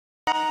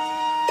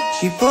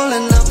She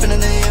pulling up in an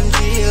AMG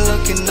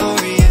looking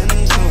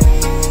oriental.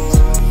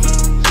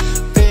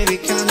 Baby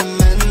kinda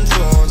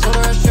mental. Told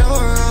her I'd show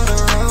her on the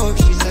road.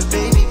 She said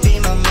baby be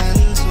my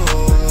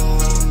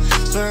mentor.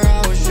 Swear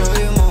I would show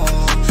you more.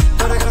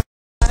 But I got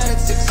a at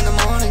 6 in the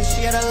morning.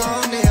 She had a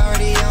long day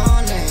already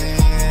on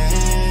it.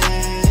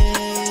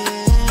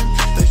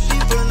 But she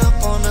pulling up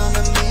on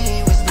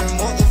me, whispering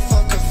what the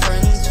fuck are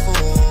friends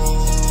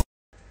for.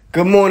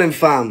 Good morning,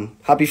 fam.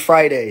 Happy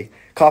Friday.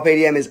 Carpe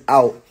Diem is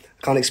out.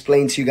 Can't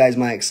explain to you guys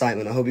my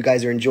excitement. I hope you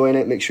guys are enjoying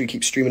it. Make sure you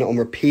keep streaming it on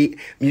repeat.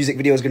 Music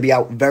video is going to be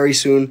out very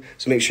soon,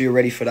 so make sure you're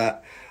ready for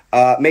that.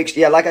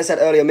 Like I said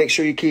earlier, make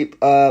sure you keep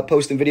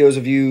posting videos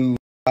of you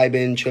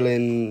vibing,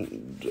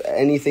 chilling,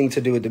 anything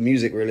to do with the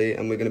music, really,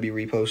 and we're going to be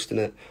reposting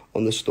it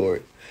on the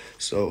story.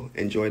 So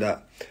enjoy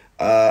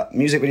that.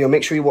 Music video,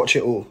 make sure you watch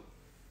it all.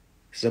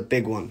 This is a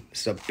big one.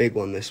 This is a big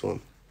one, this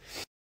one.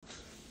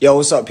 Yo,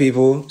 what's up,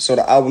 people? So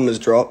the album has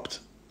dropped.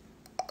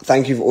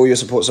 Thank you for all your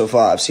support so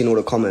far. I've seen all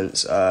the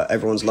comments.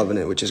 Everyone's loving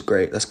it, which is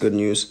great. That's good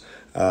news.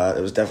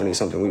 It was definitely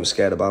something we were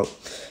scared about.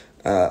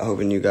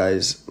 Hoping you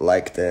guys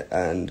liked it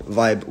and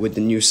vibe with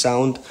the new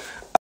sound.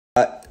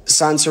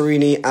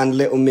 Santorini and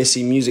Little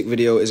Missy music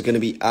video is going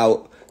to be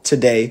out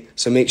today,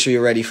 so make sure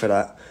you're ready for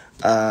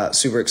that.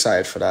 Super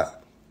excited for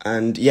that.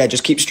 And yeah,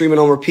 just keep streaming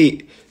on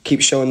repeat. Keep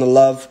showing the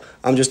love.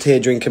 I'm just here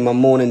drinking my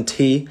morning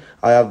tea.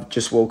 I have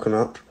just woken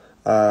up.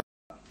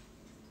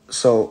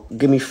 So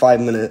give me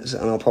 5 minutes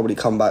and I'll probably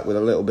come back with a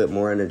little bit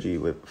more energy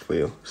for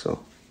you. So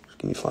just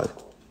give me 5.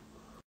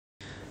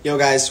 Yo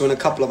guys, so in a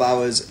couple of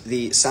hours,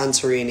 the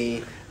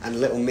Santorini and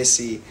Little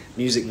Missy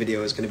music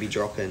video is going to be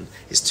dropping.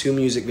 It's 2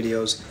 music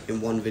videos in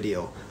 1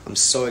 video. I'm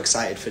so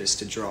excited for this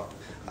to drop.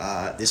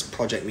 This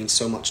project means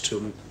so much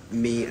to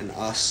me and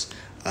us.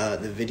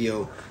 The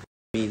video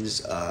means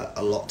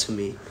a lot to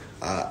me.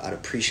 I'd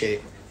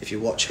appreciate if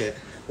you watch it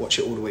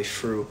all the way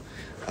through.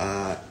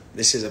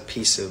 This is a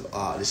piece of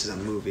art. This is a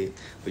movie.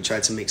 We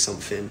tried to make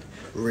something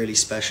really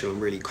special and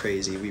really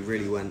crazy. We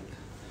really went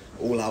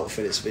all out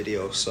for this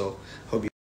video, so hope you